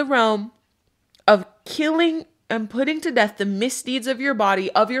into the realm of killing and putting to death the misdeeds of your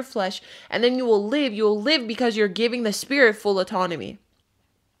body, of your flesh, and then you will live. You will live because you're giving the Spirit full autonomy.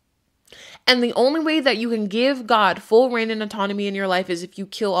 And the only way that you can give God full reign and autonomy in your life is if you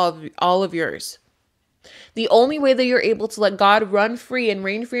kill all of yours. The only way that you're able to let God run free and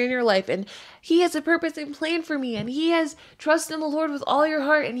reign free in your life, and he has a purpose and plan for me, and he has trust in the Lord with all your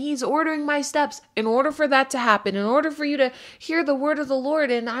heart, and he's ordering my steps. In order for that to happen, in order for you to hear the word of the Lord,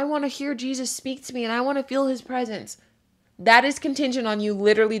 and I want to hear Jesus speak to me, and I want to feel his presence, that is contingent on you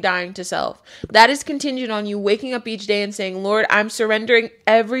literally dying to self. That is contingent on you waking up each day and saying, Lord, I'm surrendering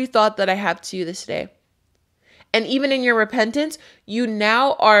every thought that I have to you this day. And even in your repentance, you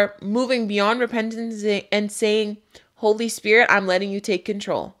now are moving beyond repentance and saying, Holy Spirit, I'm letting you take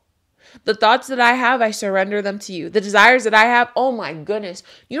control. The thoughts that I have, I surrender them to you. The desires that I have, oh my goodness.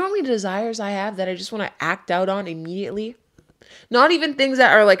 You know how many desires I have that I just want to act out on immediately? Not even things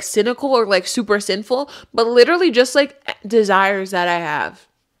that are like cynical or like super sinful, but literally just like desires that I have.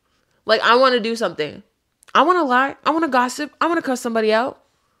 Like I want to do something. I want to lie. I want to gossip. I want to cuss somebody out.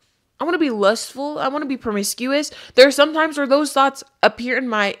 I want to be lustful. I want to be promiscuous. There are some times where those thoughts appear in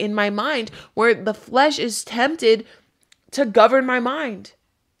my mind where the flesh is tempted to govern my mind.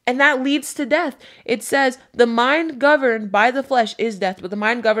 And that leads to death. It says the mind governed by the flesh is death, but the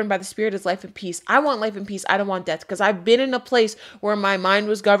mind governed by the Spirit is life and peace. I want life and peace. I don't want death, because I've been in a place where my mind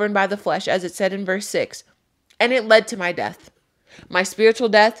was governed by the flesh, as it said in verse 6. And it led to my death. My spiritual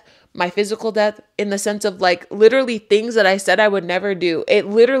death, my physical death, in the sense of like literally things that I said I would never do. It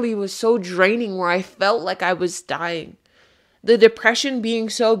literally was so draining where I felt like I was dying. The depression being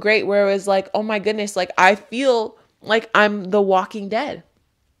so great where it was like, oh my goodness, like I feel like I'm the walking dead.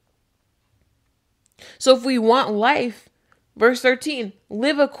 So if we want life, verse 13,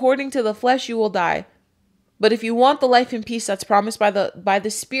 live according to the flesh, you will die. But if you want the life and peace that's promised by the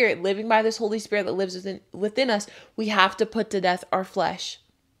Spirit, living by this Holy Spirit that lives within us, we have to put to death our flesh.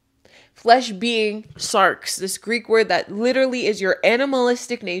 Flesh being sarx, this Greek word that literally is your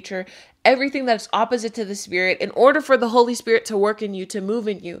animalistic nature, everything that's opposite to the Spirit. In order for the Holy Spirit to work in you, to move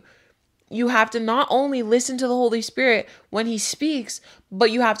in you, you have to not only listen to the Holy Spirit when he speaks,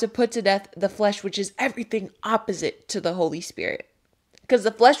 but you have to put to death the flesh, which is everything opposite to the Holy Spirit. Because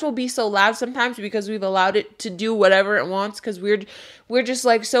the flesh will be so loud sometimes because we've allowed it to do whatever it wants, because we're just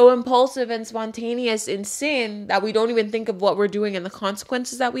like so impulsive and spontaneous in sin that we don't even think of what we're doing and the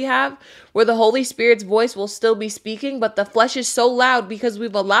consequences that we have, where the Holy Spirit's voice will still be speaking, but the flesh is so loud because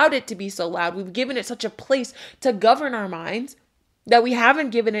we've allowed it to be so loud. We've given it such a place to govern our minds that we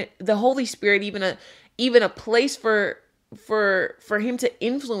haven't given it, the Holy Spirit, even a place for him to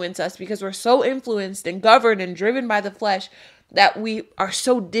influence us, because we're so influenced and governed and driven by the flesh that we are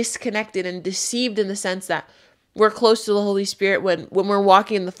so disconnected and deceived in the sense that we're close to the Holy Spirit when we're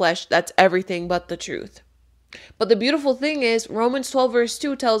walking in the flesh. That's everything but the truth. But the beautiful thing is Romans 12 verse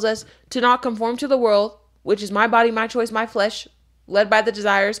 2 tells us to not conform to the world, which is my body, my choice, my flesh, led by the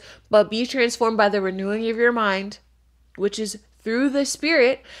desires, but be transformed by the renewing of your mind, which is through the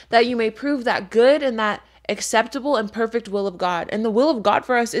Spirit, that you may prove that good and that acceptable and perfect will of God. And the will of God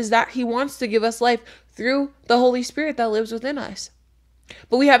for us is that He wants to give us life through the Holy Spirit that lives within us.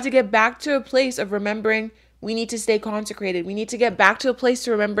 But we have to get back to a place of remembering we need to stay consecrated. We need to get back to a place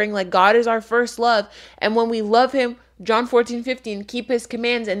to remembering like God is our first love. And when we love Him, John 14:15, keep His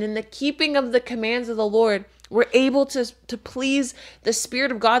commands. And in the keeping of the commands of the Lord, we're able to please the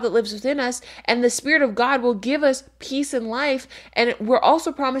Spirit of God that lives within us. And the Spirit of God will give us peace and life. And we're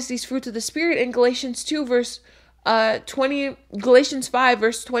also promised these fruits of the Spirit in Galatians 5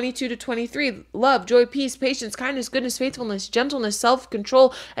 verse 22 to 23. Love, joy, peace, patience, kindness, goodness, faithfulness, gentleness,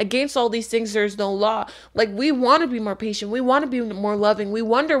 self-control. Against all these things there's no law. Like, we want to be more patient, we want to be more loving. We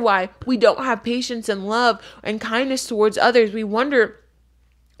wonder why we don't have patience and love and kindness towards others. We wonder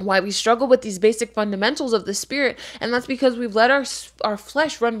why we struggle with these basic fundamentals of the Spirit, and that's because we've let our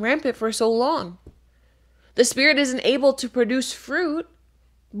flesh run rampant for so long. The Spirit isn't able to produce fruit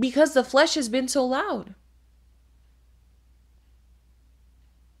because the flesh has been so loud.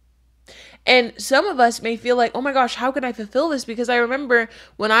 And some of us may feel like, oh my gosh, how can I fulfill this? Because I remember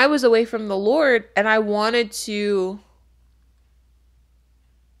when I was away from the Lord and I wanted to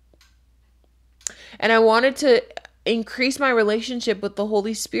increase my relationship with the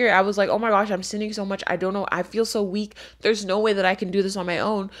Holy Spirit. I was like, oh my gosh, I'm sinning so much. I don't know. I feel so weak. There's no way that I can do this on my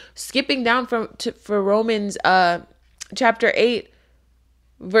own. Skipping down for Romans chapter 8,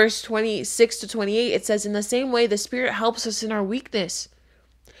 verse 26 to 28, it says, in the same way, the Spirit helps us in our weakness.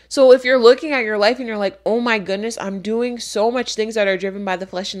 So if you're looking at your life and you're like, oh my goodness, I'm doing so much things that are driven by the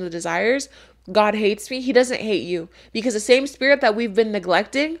flesh and the desires, God hates me. He doesn't hate you, because the same Spirit that we've been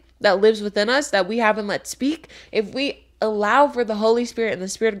neglecting, that lives within us, that we haven't let speak, if we allow for the Holy Spirit and the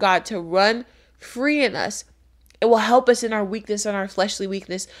Spirit of God to run free in us, it will help us in our weakness and our fleshly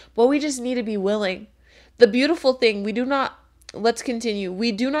weakness. But we just need to be willing. The beautiful thing, let's continue.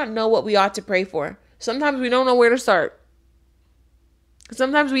 We do not know what we ought to pray for. Sometimes we don't know where to start.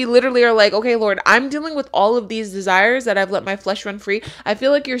 Sometimes we literally are like, okay, Lord, I'm dealing with all of these desires that I've let my flesh run free. I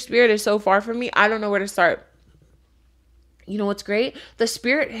feel like your Spirit is so far from me. I don't know where to start. You know what's great? The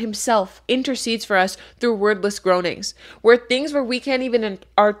Spirit Himself intercedes for us through wordless groanings, where things where we can't even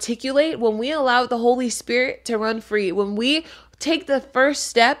articulate, when we allow the Holy Spirit to run free, when we take the first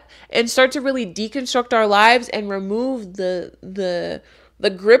step and start to really deconstruct our lives and remove the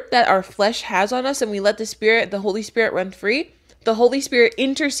grip that our flesh has on us, and we let the Holy Spirit run free, the Holy Spirit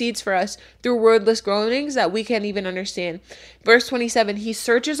intercedes for us through wordless groanings that we can't even understand. Verse 27, He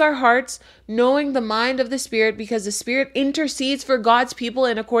searches our hearts, knowing the mind of the Spirit, because the Spirit intercedes for God's people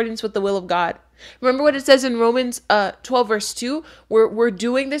in accordance with the will of God. Remember what it says in Romans 12 verse 2? We're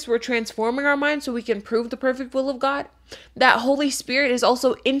doing this, we're transforming our mind so we can prove the perfect will of God. That Holy Spirit is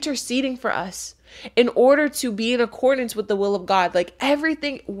also interceding for us in order to be in accordance with the will of God. Like,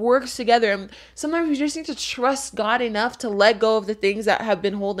 everything works together. And sometimes we just need to trust God enough to let go of the things that have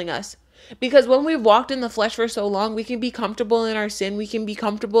been holding us. Because when we've walked in the flesh for so long, we can be comfortable in our sin. We can be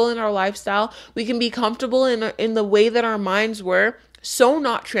comfortable in our lifestyle. We can be comfortable in the way that our minds were. So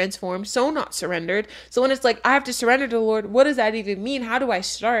not transformed, so not surrendered. So when it's like, I have to surrender to the Lord, what does that even mean? How do I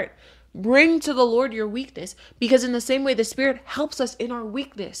start? Bring to the Lord your weakness. Because in the same way, the Spirit helps us in our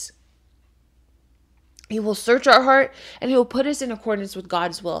weakness. He will search our heart and He will put us in accordance with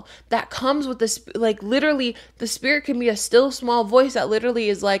God's will. That comes with this, like, literally, the Spirit can be a still small voice that literally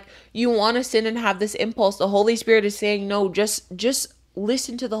is like, you want to sin and have this impulse. The Holy Spirit is saying, no, just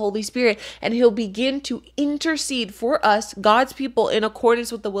listen to the Holy Spirit, and He'll begin to intercede for us, God's people, in accordance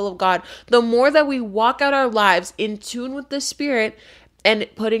with the will of God. The more that we walk out our lives in tune with the Spirit and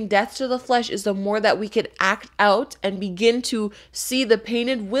putting death to the flesh, is the more that we can act out and begin to see the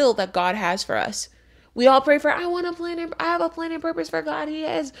painted will that God has for us. We all pray for, I have a plan and purpose for God. He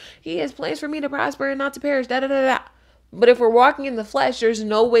has plans for me to prosper and not to perish, But if we're walking in the flesh, there's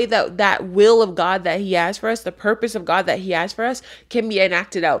no way that will of God that He has for us, the purpose of God that He has for us, can be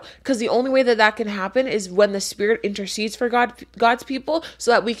enacted out. Because the only way that can happen is when the Spirit intercedes for God's people,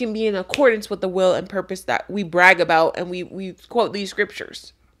 so that we can be in accordance with the will and purpose that we brag about and we quote these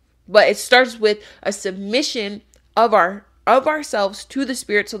scriptures. But it starts with a submission of ourselves to the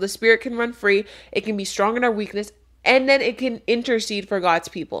Spirit, so the Spirit can run free. It can be strong in our weakness, And then it can intercede for God's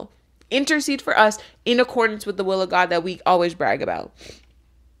people. Intercede for us in accordance with the will of God that we always brag about.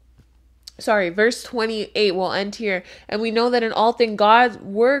 Verse 28 will end here. And we know that in all things God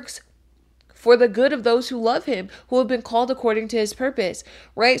works for the good of those who love him, who have been called according to his purpose,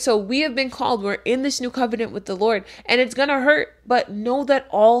 right? So we have been called. We're in this new covenant with the Lord, and it's going to hurt, but know that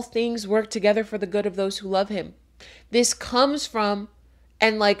all things work together for the good of those who love him. This comes from,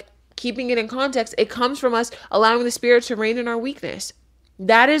 and like keeping it in context, it comes from us allowing the Spirit to reign in our weakness.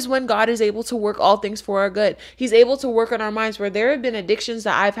 That is when God is able to work all things for our good. He's able to work on our minds, where there have been addictions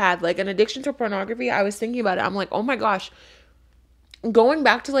that I've had, like an addiction to pornography. I was thinking about it. I'm like, oh my gosh, going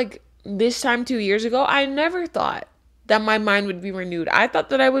back to like this time 2 years ago, I never thought that my mind would be renewed. I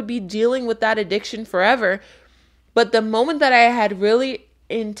thought that I would be dealing with that addiction forever. But the moment that I had really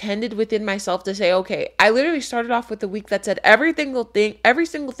intended within myself to say, okay, I literally started off with a week that said every single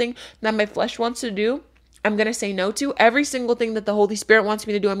thing that my flesh wants to do, I'm going to say no to. Every single thing that the Holy Spirit wants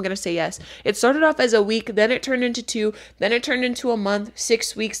me to do, I'm going to say yes. It started off as a week, then it turned into 2, then it turned into a month,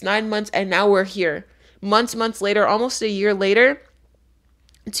 6 weeks, 9 months, and now we're here. Months later, almost a year later,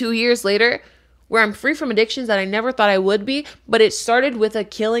 2 years later, where I'm free from addictions that I never thought I would be, but it started with a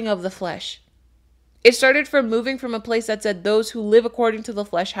killing of the flesh. It started from moving from a place that said those who live according to the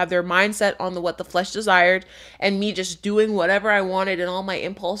flesh have their mindset on what the flesh desired, and me just doing whatever I wanted and all my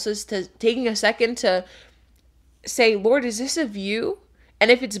impulses, to taking a second to say, Lord, is this of you?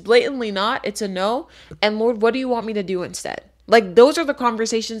 And if it's blatantly not, it's a no. And Lord, what do you want me to do instead? Like, those are the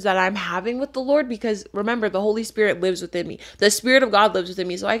conversations that I'm having with the Lord, because remember, the Holy Spirit lives within me. The Spirit of God lives within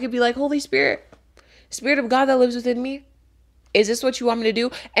me. So I could be like, Holy Spirit, Spirit of God that lives within me, is this what you want me to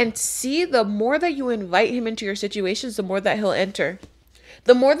do? And see, the more that you invite him into your situations, the more that he'll enter.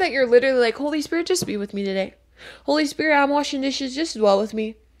 The more that you're literally like, Holy Spirit, just be with me today. Holy Spirit, I'm washing dishes, just dwell with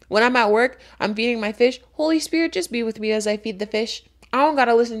me. When I'm at work, I'm feeding my fish. Holy Spirit, just be with me as I feed the fish. I don't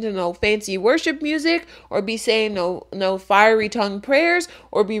gotta listen to no fancy worship music, or be saying no fiery tongue prayers,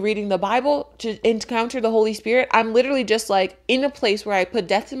 or be reading the Bible to encounter the Holy Spirit. I'm literally just like in a place where I put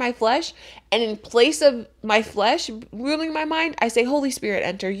death to my flesh, and in place of my flesh ruling my mind, I say, Holy Spirit,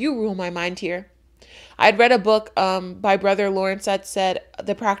 enter. You rule my mind here. I'd read a book by Brother Lawrence that said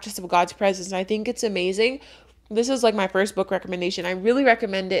The Practice of God's Presence, and I think it's amazing. This is like my first book recommendation. I really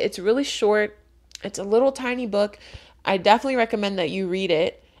recommend it. It's really short. It's a little tiny book. I definitely recommend that you read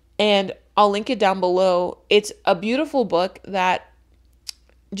it, and I'll link it down below. It's a beautiful book that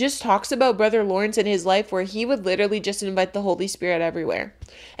just talks about Brother Lawrence and his life, where he would literally just invite the Holy Spirit everywhere.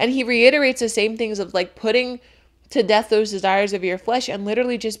 And he reiterates the same things of like putting to death those desires of your flesh, and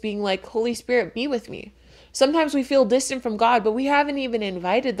literally just being like, Holy Spirit, be with me. Sometimes we feel distant from God, but we haven't even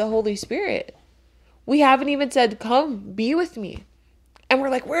invited the Holy Spirit. We haven't even said, come, be with me. And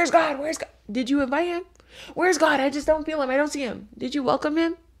we're like, where's God? Where's God? Did you invite him? Where's God? I just don't feel him. I don't see him. Did you welcome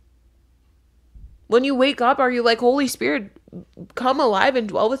him? When you wake up, are you like, Holy Spirit, come alive and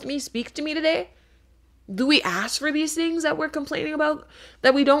dwell with me? Speak to me today? Do we ask for these things that we're complaining about,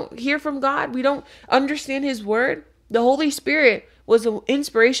 that we don't hear from God? We don't understand his word? The Holy Spirit was the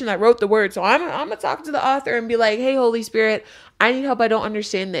inspiration that wrote the word. So I'm going to talk to the author and be like, hey, Holy Spirit, I need help. I don't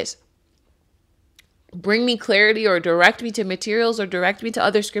understand this. Bring me clarity, or direct me to materials, or direct me to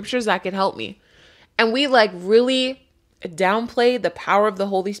other scriptures that can help me. And we like really downplay the power of the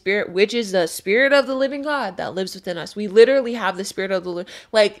Holy Spirit, which is the Spirit of the living God that lives within us. We literally have the Spirit of the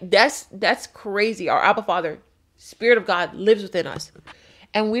that's crazy. Our Abba Father, Spirit of God, lives within us.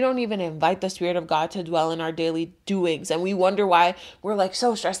 And we don't even invite the Spirit of God to dwell in our daily doings. And we wonder why we're like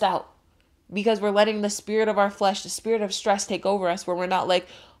so stressed out, because we're letting the spirit of our flesh, the spirit of stress, take over us, where we're not like,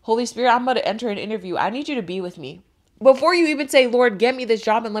 Holy Spirit, I'm about to enter an interview. I need you to be with me. Before you even say, Lord, get me this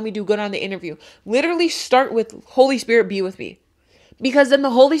job and let me do good on the interview, literally start with, Holy Spirit, be with me. Because then the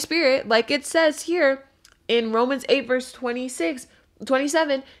Holy Spirit, like it says here in Romans 8, verse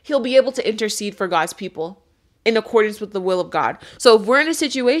 27, he'll be able to intercede for God's people in accordance with the will of God. So if we're in a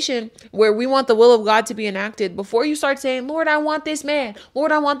situation where we want the will of God to be enacted, before you start saying, Lord, I want this man,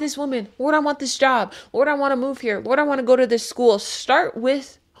 Lord, I want this woman, Lord, I want this job, Lord, I want to move here, Lord, I want to go to this school, start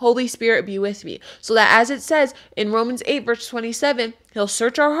with, Holy Spirit, be with me. So that, as it says in Romans 8, verse 27, he'll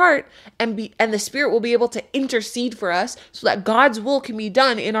search our heart, and the Spirit will be able to intercede for us, so that God's will can be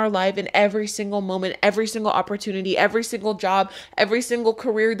done in our life in every single moment, every single opportunity, every single job, every single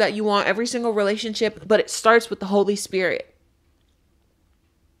career that you want, every single relationship. But it starts with the Holy Spirit.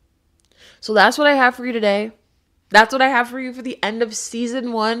 So that's what I have for you today. That's what I have for you for the end of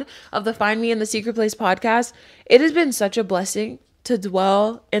season 1 of the Find Me in the Secret Place podcast. It has been such a blessing to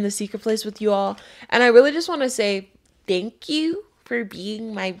dwell in the secret place with you all. And I really just want to say thank you for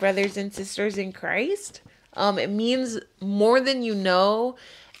being my brothers and sisters in Christ. It means more than you know.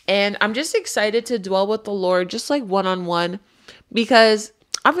 And I'm just excited to dwell with the Lord, just like one-on-one, because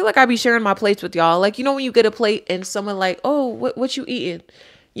I feel like I be sharing my plates with y'all. Like, when you get a plate and someone like, oh, what you eating?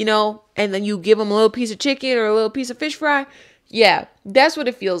 And then you give them a little piece of chicken or a little piece of fish fry. Yeah, that's what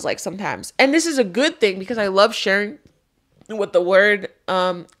it feels like sometimes. And this is a good thing because I love sharing what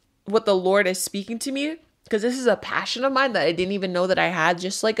what the Lord is speaking to me. Because this is a passion of mine that I didn't even know that I had.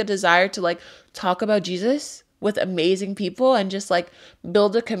 Just like a desire to like talk about Jesus with amazing people and just like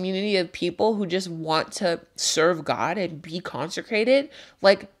build a community of people who just want to serve God and be consecrated.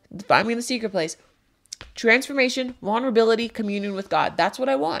 Like, find me in the secret place. Transformation, vulnerability, communion with God. That's what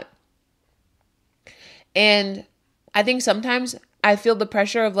I want. And I think sometimes I feel the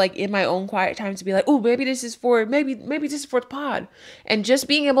pressure of like in my own quiet time to be like, oh, maybe this is for the pod. And just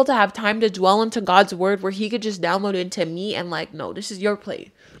being able to have time to dwell into God's word where he could just download into me and like, no, this is your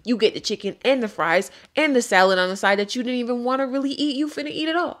plate. You get the chicken and the fries and the salad on the side that you didn't even want to really eat. You finna eat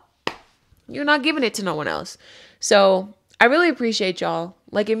it all. You're not giving it to no one else. So I really appreciate y'all.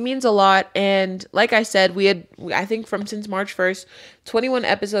 Like, it means a lot. And like I said, I think since March 1st, 21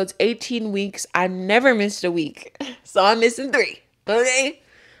 episodes, 18 weeks. I never missed a week. So I'm missing 3. Okay.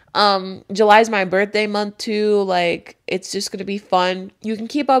 July's my birthday month too. Like, it's just gonna be fun. You can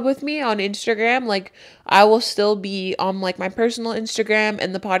keep up with me on Instagram. Like, I will still be on like my personal Instagram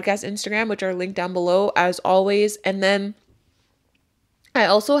and the podcast Instagram, which are linked down below as always. And then I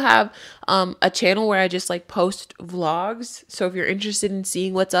also have a channel where I just like post vlogs. So if you're interested in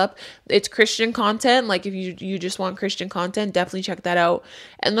seeing what's up, it's Christian content. Like, if you just want Christian content, definitely check that out.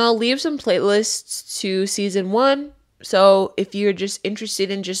 And I'll leave some playlists to season 1. So if you're just interested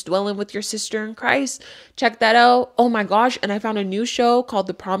in just dwelling with your sister in Christ, check that out. Oh my gosh. And I found a new show called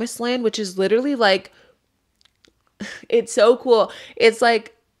The Promised Land, which is literally like, it's so cool. It's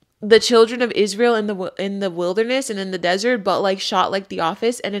like the children of Israel in the wilderness and in the desert, but like shot like The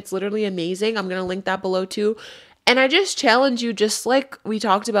Office, and it's literally amazing. I'm going to link that below too. And I just challenge you, just like we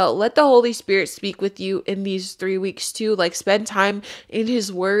talked about, let the Holy Spirit speak with you in these 3 weeks too. Like, spend time in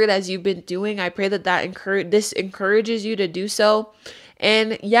his word as you've been doing. I pray that this encourages you to do so.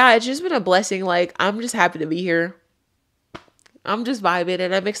 And yeah, it's just been a blessing. Like, I'm just happy to be here. I'm just vibing,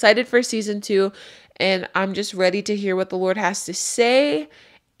 and I'm excited for season 2, and I'm just ready to hear what the Lord has to say.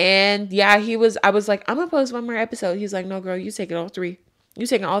 And yeah, I was like, I'm gonna post one more episode. He's like, no, girl, you taking all 3. You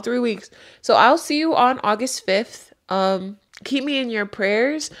taking all 3 weeks. So I'll see you on August 5th. Keep me in your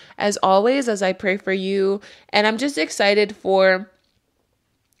prayers as always, as I pray for you. And I'm just excited for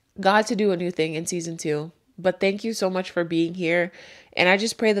God to do a new thing in season 2. But thank you so much for being here. And I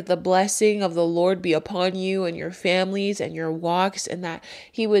just pray that the blessing of the Lord be upon you and your families and your walks, and that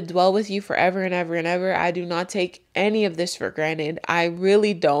he would dwell with you forever and ever and ever. I do not take any of this for granted. I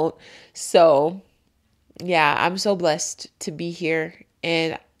really don't. So yeah, I'm so blessed to be here.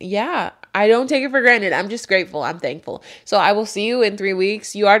 And yeah, I don't take it for granted. I'm just grateful. I'm thankful. So I will see you in 3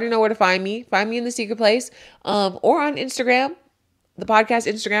 weeks. You already know where to find me. Find me in the secret place, or on Instagram, the podcast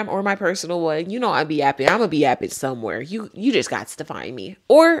Instagram, or my personal one. You know, I'll be yapping. I'm gonna be yapping somewhere. You just got to find me,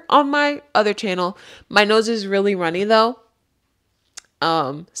 or on my other channel. My nose is really runny though.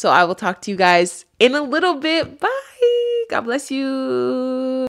 So I will talk to you guys in a little bit. Bye. God bless you.